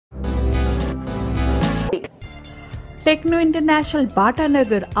Techno International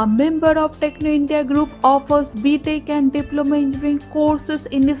Bhatanagar, a member of Techno India Group, offers BTech and Diploma Engineering courses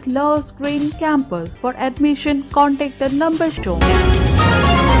in its Lush Green campus. For admission, contact the number shown.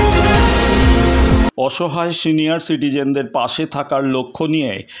 অসহায় senior সিটিজেনদের পাশে থাকার লক্ষ্য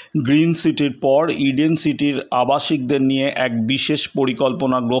নিয়ে green সিটির পর Eden সিটির আবাসিকদের নিয়ে এক বিশেষ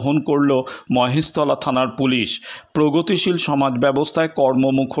পরিকল্পনা গ্রহণ করল মহেশতলা থানার পুলিশ। প্রগতিশীল সমাজ ব্যবস্থায়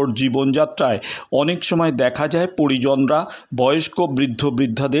কর্মমুখর জীবনযাত্রায় অনেক সময় দেখা যায় পরিজনরা বয়স্ক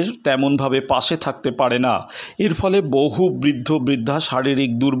বৃদ্ধদের তেমনভাবে পাশে থাকতে পারে না। এর ফলে বহু বৃদ্ধা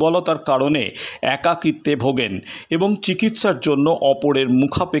শারীরিক দুর্বলতার কারণে একাকিত্বে ভোগেন এবং চিকিৎসার জন্য অপরের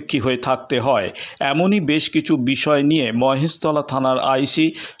মুখাপেক্ষী হয়ে থাকতে হয়। এমনই বেশ কিছু বিষয় নিয়ে মহেশতলা থানার আইসি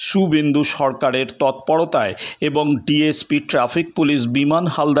শুভেন্দু সরকারের তৎপরতায় এবং ডিএসপি ট্রাফিক পুলিশ বিমান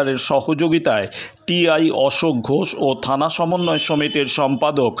হালদারের সহযোগিতায় টিআই অশোক ঘোষ ও থানা সমন্বয় সমিতির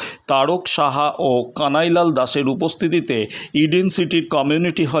সম্পাদক তারক সাহা ও কানাইলাল দাসের উপস্থিতিতে ইডেন সিটির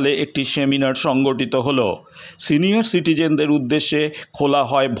কমিউনিটি হলে একটি সেমিনার সংগঠিত হলো। সিনিয়র সিটিজেনদের উদ্দেশ্যে খোলা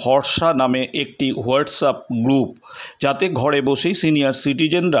হয় ভরসা নামে একটি হোয়াটসঅ্যাপ গ্রুপ, যাতে ঘরে বসেই সিনিয়র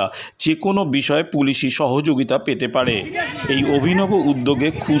সিটিজেনরা যে কোনো বিষয়ে পুলিশি সহযোগিতা পেতে পারে। এই অভিনব উদ্যোগে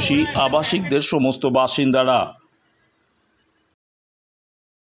খুশি আবাসিকদের সমস্ত বাসিন্দারা।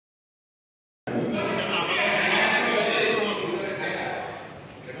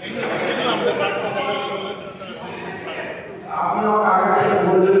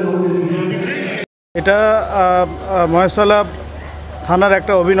 এটা মহেশতলা থানার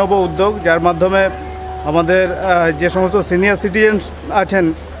একটা অভিনব উদ্যোগ, যার মাধ্যমে আমাদের যে সমস্ত সিনিয়র সিটিজেন আছেন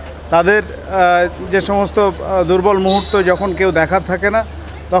তাদের যে সমস্ত দুর্বল মুহূর্ত যখন কেউ দেখার থাকে না,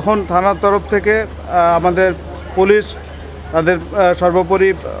 তখন থানার তরফ থেকে আমাদের পুলিশ তাদের সর্বোপরি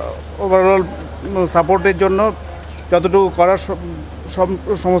ওভারঅল সাপোর্টের জন্য যতটুকু করার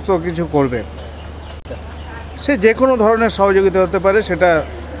সমস্ত কিছু করবে। সে যে কোনো ধরনের সহযোগিতা হতে পারে, সেটা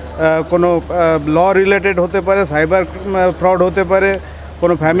কোনো ল রিলেটেড হতে পারে, সাইবার ফ্রড হতে পারে,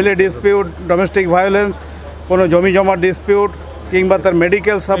 কোনো ফ্যামিলি ডিসপিউট, ডোমেস্টিক ভায়োলেন্স, কোনো জমি জমার ডিসপিউট, কিংবা তার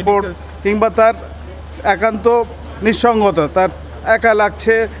মেডিকেল সাপোর্ট, কিংবা তার একান্ত নিঃসঙ্গতা, তার একা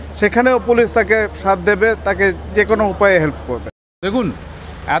লাগছে, সেখানেও পুলিশ তাকে সাথ দেবে, তাকে যে কোনো উপায়ে হেল্প করবে। দেখুন,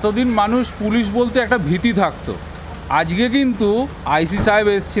 এতদিন মানুষ পুলিশ বলতে একটা ভীতি থাকতো। আজকে কিন্তু আইসি সাহেব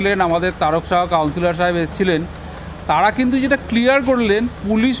এসেছিলেন, আমাদের তারক সাহা কাউন্সিলর সাহেব এসেছিলেন, তারা কিন্তু যেটা ক্লিয়ার করলেন,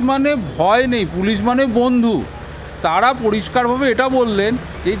 পুলিশ মানে ভয় নেই, পুলিশ মানে বন্ধু। তারা পরিষ্কারভাবে এটা বললেন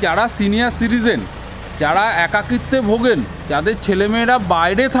যে যারা সিনিয়র সিটিজেন, যারা একাকিত্বে ভোগেন, যাদের ছেলেমেয়েরা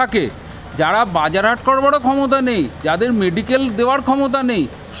বাইরে থাকে, যারা বাজারহাট করবারও ক্ষমতা নেই, যাদের মেডিকেল দেওয়ার ক্ষমতা নেই,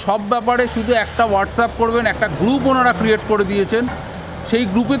 সব ব্যাপারে শুধু একটা হোয়াটসঅ্যাপ করবেন, একটা গ্রুপ ওনারা ক্রিয়েট করে দিয়েছেন। সেই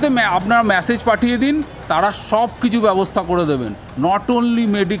গ্রুপেতে আপনারা মেসেজ পাঠিয়ে দিন, তারা সব কিছু ব্যবস্থা করে দেবেন। নট অনলি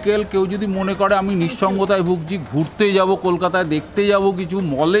মেডিকেল, কেউ যদি মনে করে আমি নিঃসঙ্গতায় ভুগছি, ঘুরতে যাব, কলকাতায় দেখতে যাব, কিছু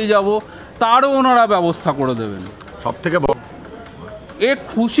মলে যাব, তারও ওনারা ব্যবস্থা করে দেবেন। সব থেকে এ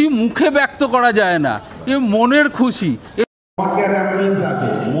খুশি মুখে ব্যক্ত করা যায় না, এ মনের খুশি।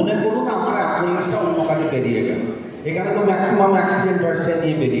 মনে করুন আমার অ্যাম্বুলেন্সটা অন্য কাজে বেরিয়ে গেল, এখানে তো ম্যাক্সিমাম অ্যাক্সিডেন্ট হচ্ছে,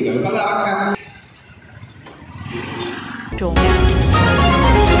 নিয়ে বেরিয়ে গেল, তাহলে আর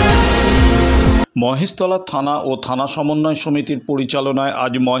মহেশতলা থানা ও থানা সমন্বয় সমিতির পরিচালনায়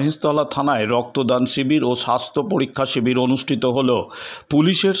আজ মহেশতলা থানায় রক্তদান শিবির ও স্বাস্থ্য পরীক্ষা শিবির অনুষ্ঠিত হলো।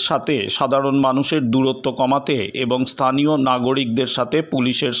 পুলিশের সাথে সাধারণ মানুষের দূরত্ব কমাতে এবং স্থানীয় নাগরিকদের সাথে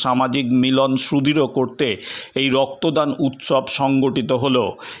পুলিশের সামাজিক মিলন সুদৃঢ় করতে এই রক্তদান উৎসব সংগঠিত হলো।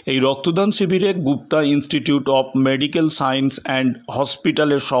 এই রক্তদান শিবিরে Gupta institute of medical science and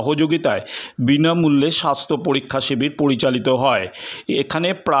হসপিটালের সহযোগিতায় বিনামূল্যে স্বাস্থ্য পরীক্ষা শিবির পরিচালিত হয়। এখানে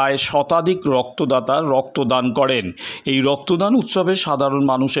প্রায় শতাধিক রক্তদান করেন। এই রক্তদান উৎসবে সাধারণ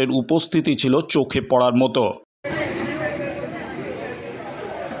মানুষের উপস্থিতি ছিল চোখে পড়ার মতো।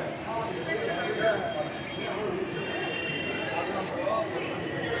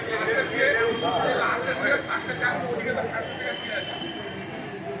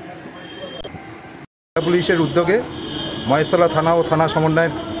 পুলিশের উদ্যোগে মহেশতলা থানা ও থানা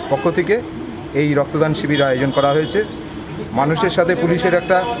সমন্বয়ের পক্ষ থেকে এই রক্তদান শিবির আয়োজন করা হয়েছে। মানুষের সাথে পুলিশের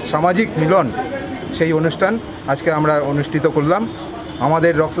একটা সামাজিক মিলন, সেই অনুষ্ঠান আজকে আমরা অনুষ্ঠিত করলাম।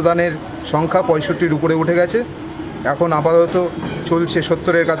 আমাদের রক্তদানের সংখ্যা 65-র উপরে উঠে গেছে, এখন আপাতত চলছে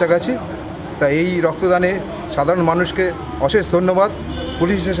 70-এর কাছাকাছি। তা এই রক্তদানে সাধারণ মানুষকে অশেষ ধন্যবাদ।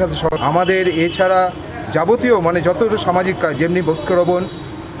 পুলিশের সাথে আমাদের এছাড়া যাবতীয় যত সামাজিক কাজ, যেমনি বৃক্ষরোপণ,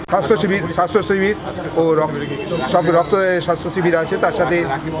 স্বাস্থ্য শিবির ও সব স্বাস্থ্য শিবির আছে, তার সাথে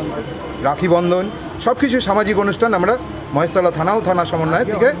রাখি বন্ধন, সব কিছু সামাজিক অনুষ্ঠান আমরা মহেশতলা থানা ও থানা সমন্বয়ের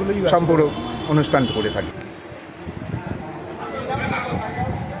থেকে সম্পূর্ণ অনুষ্ঠান করে থাকি।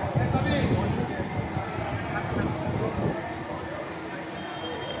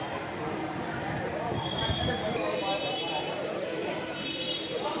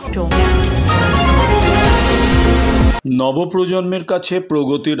 নবপ্রজন্মের কাছে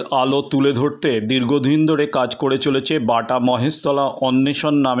প্রগতির আলো তুলে ধরতে দীর্ঘদিন ধরে কাজ করে চলেছে বাটা মহেশতলা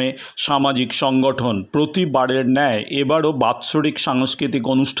অন্বেষণ নামে সামাজিক সংগঠন। প্রতিবারের ন্যায় এবারও বাৎসরিক সাংস্কৃতিক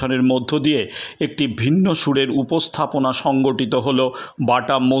অনুষ্ঠানের মধ্য দিয়ে একটি ভিন্ন সুরের উপস্থাপনা সংগঠিত হলো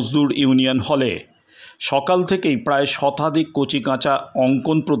বাটা মজদুর ইউনিয়ন হলে। সকাল থেকেই প্রায় শতাধিক কচিকাঁচা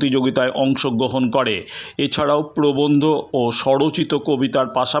অঙ্কন প্রতিযোগিতায় অংশগ্রহণ করে। এছাড়াও প্রবন্ধ ও স্বরচিত কবিতার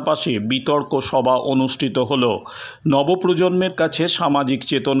পাশাপাশি বিতর্ক সভা অনুষ্ঠিত হলো। নবপ্রজন্মের কাছে সামাজিক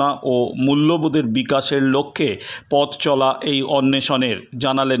চেতনা ও মূল্যবোধের বিকাশের লক্ষ্যে পথ চলা এই অন্বেষণের,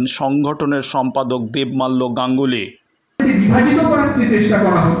 জানালেন সংগঠনের সম্পাদক দেবমাল্য গাঙ্গুলি। বিভাজিত করার যে চেষ্টা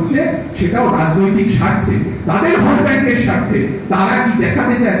করা হচ্ছে সেটাও রাজনৈতিক স্বার্থে, তাদের ভোট ব্যাংকের স্বার্থে, তারা কি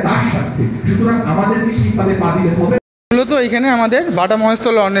দেখাতে চায় তার স্বার্থে। সুতরাং আমাদেরকে সেই পদে পা দিতে হবে। মূলত এখানে আমাদের বাটা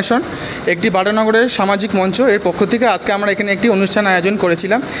মহেশতলা অন্বেষণ একটি বাটানগরের সামাজিক মঞ্চ এর পক্ষ থেকে আজকে আমরা এখানে একটি অনুষ্ঠান আয়োজন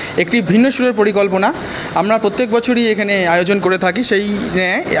করেছিলাম। একটি ভিন্ন সুরের পরিকল্পনা আমরা প্রত্যেক বছরই এখানে আয়োজন করে থাকি, সেই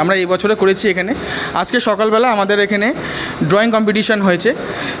নিয়ে আমরা এই বছরে করেছি। এখানে আজকে সকালবেলা আমাদের এখানে ড্রয়িং কম্পিটিশন হয়েছে।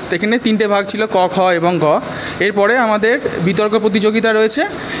 তো এখানে 3টে ভাগ ছিল, ক, খ এবং গ। এরপরে আমাদের বিতর্ক প্রতিযোগিতা রয়েছে।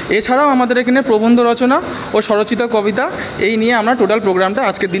 এছাড়াও আমাদের এখানে প্রবন্ধ রচনা ও স্বরচিত কবিতা, এই নিয়ে আমরা টোটাল প্রোগ্রামটা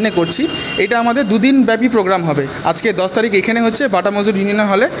আজকের দিনে করছি। এটা আমাদের 2 দিন ব্যাপী প্রোগ্রাম হবে। আজকে 10 তারিখ এখানে হচ্ছে বাটা মজদুর ইউনিয়ন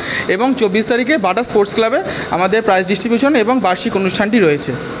হলে, এবং 24 তারিখে বাটা স্পোর্টস ক্লাবে আমাদের প্রাইজ ডিস্ট্রিবিউশন এবং বার্ষিক অনুষ্ঠানটি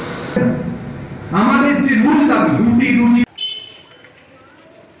রয়েছে। আমাদের যে মূল দাবি, দুটি রুচি।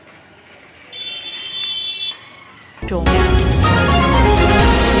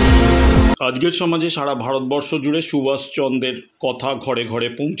 আজকের সমাজে সারা ভারতবর্ষ জুড়ে সুভাষচন্দ্রের কথা ঘরে ঘরে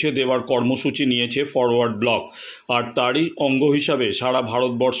পৌঁছে দেওয়ার কর্মসূচি নিয়েছে ফরওয়ার্ড ব্লক। আর তারই অঙ্গ হিসাবে সারা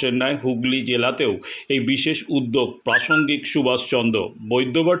ভারতবর্ষের ন্যায় হুগলি জেলাতেও এই বিশেষ উদ্যোগ প্রাসঙ্গিক সুভাষচন্দ্র।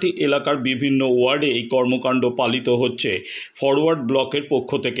 বৈদ্যবাটি এলাকার বিভিন্ন ওয়ার্ডে এই কর্মকাণ্ড পালিত হচ্ছে ফরওয়ার্ড ব্লকের পক্ষ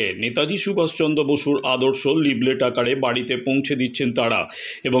থেকে। নেতাজি সুভাষচন্দ্র বসুর আদর্শ লিফলেট আকারে বাড়িতে পৌঁছে দিচ্ছেন তারা,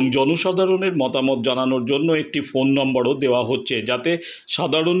 এবং জনসাধারণের মতামত জানানোর জন্য একটি ফোন নম্বরও দেওয়া হচ্ছে, যাতে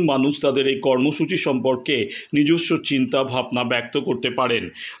সাধারণ মানুষ তাদের এই কর্মসূচি সম্পর্কে নিজস্ব চিন্তা ভাবনা ব্যক্ত করতে পারেন।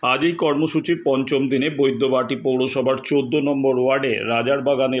 আজ এই কর্মসূচির 5ম দিনে বৈদ্যবাটি পৌরসভার 14 নম্বর ওয়ার্ডে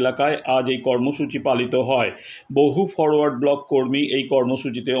রাজারবাগান এলাকায় আজ এই কর্মসূচি পালিত হয়। বহু ফরওয়ার্ড ব্লক কর্মী এই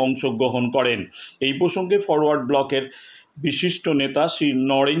কর্মসূচিতে অংশগ্রহণ করেন। এই প্রসঙ্গে ফরওয়ার্ড ব্লকের বিশিষ্ট নেতা শ্রী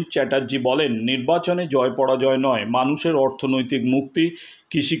নরেন চ্যাটার্জি বলেন, নির্বাচনে জয় পরাজয় নয়, মানুষের অর্থনৈতিক মুক্তি,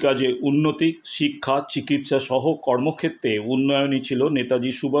 কৃষিকাজে উন্নতি, শিক্ষা, চিকিৎসা সহ কর্মক্ষেত্রে উন্নয়নই ছিল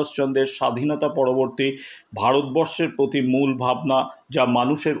নেতাজি সুভাষচন্দ্রের স্বাধীনতা পরবর্তী ভারতবর্ষের প্রতি মূল ভাবনা, যা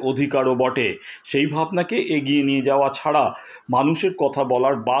মানুষের অধিকারও বটে। সেই ভাবনাকে এগিয়ে নিয়ে যাওয়া ছাড়া মানুষের কথা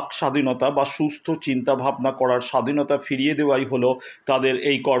বলার বাক স্বাধীনতা বা সুস্থ চিন্তা ভাবনা করার স্বাধীনতা ফিরিয়ে দেওয়াই হলো তাদের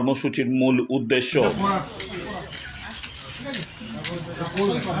এই কর্মসূচির মূল উদ্দেশ্য।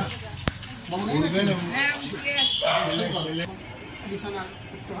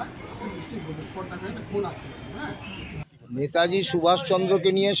 নেতাজি সুভাষচন্দ্রকে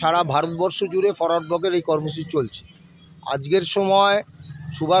নিয়ে সারা ভারতবর্ষ জুড়ে ফরওয়ার্ড ব্লকের এই কর্মসূচি চলছে। আজকের সময়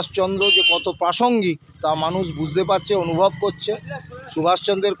সুভাষচন্দ্র যে কত প্রাসঙ্গিক তা মানুষ বুঝতে পারছে, অনুভব করছে।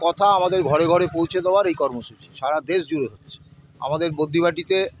 সুভাষচন্দ্রের কথা আমাদের ঘরে ঘরে পৌঁছে দেওয়ার এই কর্মসূচি সারা দেশ জুড়ে হচ্ছে। আমাদের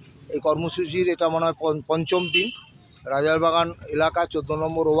বদ্যিবাটিতে এই কর্মসূচির এটা মনে হয় 5ম দিন। রাজারবাগান এলাকা 14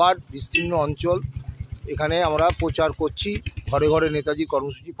 নম্বর ওয়ার্ড, বিস্তীর্ণ অঞ্চল, এখানে আমরা প্রচার করছি, ঘরে ঘরে নেতাজি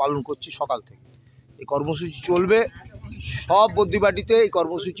কর্মসূচি পালন করছি। সকাল থেকে এই কর্মসূচি চলবে, সব বদ্যিবাটিতে এই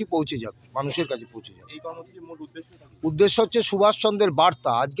কর্মসূচি পৌঁছে যাবে, মানুষের কাছে পৌঁছে যাবে। এই কর্মসূচির মূল উদ্দেশ্য হচ্ছে সুভাষচন্দ্রের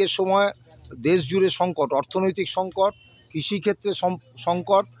বার্তা। আজকের সময় দেশ জুড়ে সংকট, অর্থনৈতিক সংকট, কৃষিক্ষেত্রে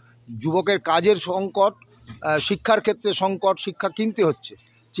সংকট, যুবকের কাজের সংকট, শিক্ষার ক্ষেত্রে সংকট, শিক্ষা কিনতে হচ্ছে,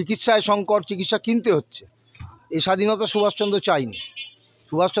 চিকিৎসায় সংকট, চিকিৎসা কিনতে হচ্ছে। এই স্বাধীনতা সুভাষচন্দ্র চাইনি।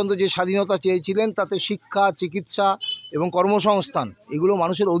 সুভাষচন্দ্র যে স্বাধীনতা চেয়েছিলেন তাতে শিক্ষা, চিকিৎসা এবং কর্মসংস্থান এগুলো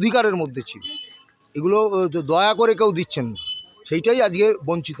মানুষের অধিকারের মধ্যে ছিল। এগুলো দয়া করে কেউ দিচ্ছেন না, সেইটাই আজকে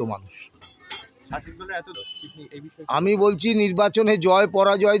বঞ্চিত মানুষ। আমি বলছি, নির্বাচনে জয়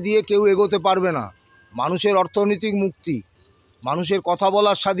পরাজয় দিয়ে কেউ এগোতে পারবে না। মানুষের অর্থনৈতিক মুক্তি, মানুষের কথা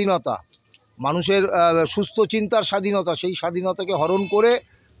বলার স্বাধীনতা, মানুষের সুস্থ চিন্তার স্বাধীনতা, সেই স্বাধীনতাকে হরণ করে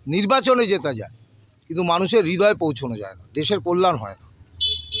নির্বাচনে জেতা যায়, কিন্তু মানুষের হৃদয়ে পৌঁছানো যায় না, দেশের কল্যাণ হয় না।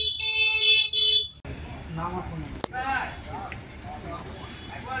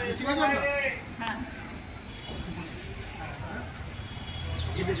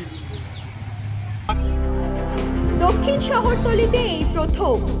 দক্ষিণ শহরতলিতে এই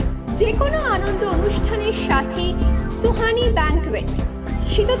প্রথম যে কোনো আনন্দ অনুষ্ঠানের সাথে সুহানি ব্যাংকুয়েট,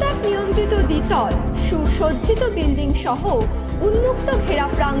 শীততাপ নিয়ন্ত্রিত দ্বিতল সুসজ্জিত বিল্ডিং সহ উন্মুক্ত ঘেরা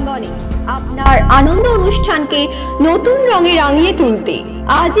প্রাঙ্গণে আপনার আনন্দ অনুষ্ঠানকে নতুন রঙে রাঙিয়ে তুলতে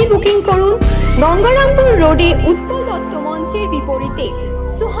আজই বুকিং করুন। গঙ্গারামপুর রোডে উৎপল দত্ত মঞ্চের বিপরীতে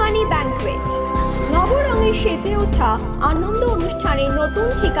সুহানি ব্যাংকুয়েট। নবরঙে সেজে ওঠা আনন্দ অনুষ্ঠানের নতুন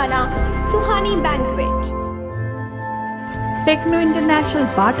ঠিকানা Suhani banquet. Techno International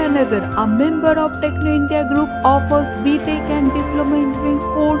Bhatanagar, a member of Techno India Group, offers BTech and Diploma Engineering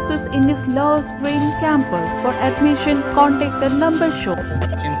courses in its Lush Green campus. For admission, contact the number shown.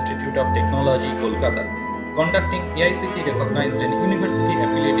 Institute of Technology, Kolkata, conducting AICTE recognized and university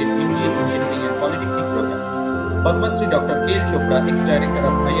affiliated Indian Engineering and Polytechnic program. Padma Shri Dr. K. Chopra, ex-director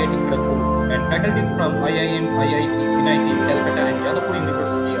of IIT Kharagpur, and faculty from IIM, IIT, NIT, Calcutta, and Jadavpur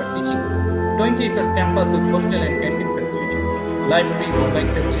University are teaching. 20-acre campus with hostel and canteen facilities, library, mobile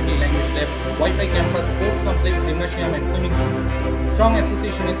facility, language lab, Wi-Fi campus, sports complex, gymnasium, and swimming pool. Strong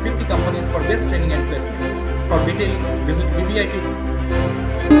association with 50 companies for best training and placement. For details, visit BBIT.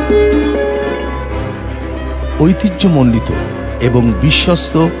 ঐতিহ্যমণ্ডিত এবং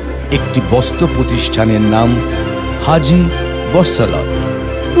বিশ্বস্ত একটি বস্ত্র প্রতিষ্ঠানের নাম হাজি বস্ত্রালয়।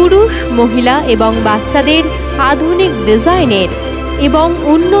 পুরুষ, মহিলা এবং বাচ্চাদের আধুনিক ডিজাইনের এবং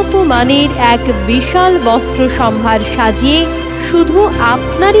উন্নত মানের এক বিশাল বস্ত্র সম্ভার সাজিয়ে শুধু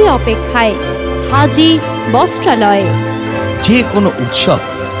আপনারই অপেক্ষায় হাজি বস্ত্রালয়। যে কোনো উৎসব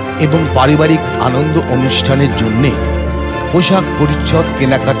এবং পারিবারিক আনন্দ অনুষ্ঠানের জন্য পোশাক পরিচ্ছদ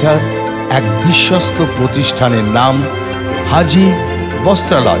কেনাকাটার এক বিশ্বস্ত প্রতিষ্ঠানের নাম হাজি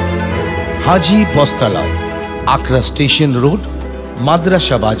বস্ত্রালয়। হাজি বস্ত্রালয়, আকরা স্টেশন রোড,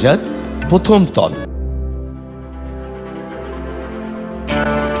 মাদ্রাসা বাজার, প্রথম তল।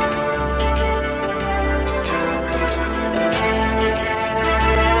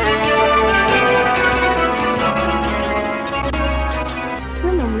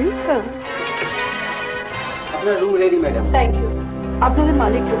 আপনার room ready madam. Thank you. আপনাদের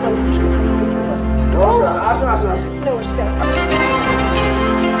মালিক গোপাল। আসুন আসুন আসুন। নমস্কার।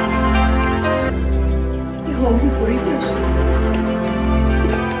 কি হোমলি পরিবেশ।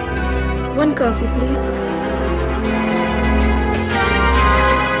 One coffee, please.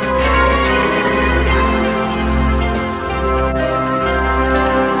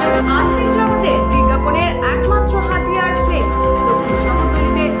 আধুনিক জগতে বিজ্ঞাপনের একমাত্র হাতিয়ার ফ্লেক্স। দক্ষিণ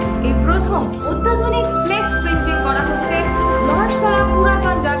শহরতলিতে এই প্রথম অত্যাধুনিক ফ্লেক্স প্রিন্টিং করা হচ্ছে মহেশতলা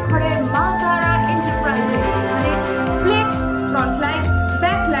পুরাতন ডাকঘরের মা তারা এন্টারপ্রাইজে। এখানে flakes, front light,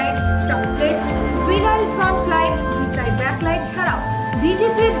 back light, stock flakes, vinyl front light, ভিসাই back light ছাড়াও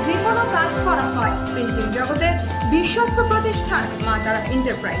ডিজিপির যে কোনো কাজ করা হয়। প্রিন্টিং জগতের বিশ্বস্ত প্রতিষ্ঠান মা তারা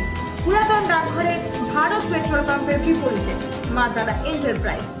এন্টারপ্রাইজ, পুরাতন ডাকঘরের ভারত পেট্রোল পাম্পের বিপরীতে মা তারা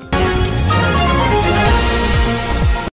এন্টারপ্রাইজ।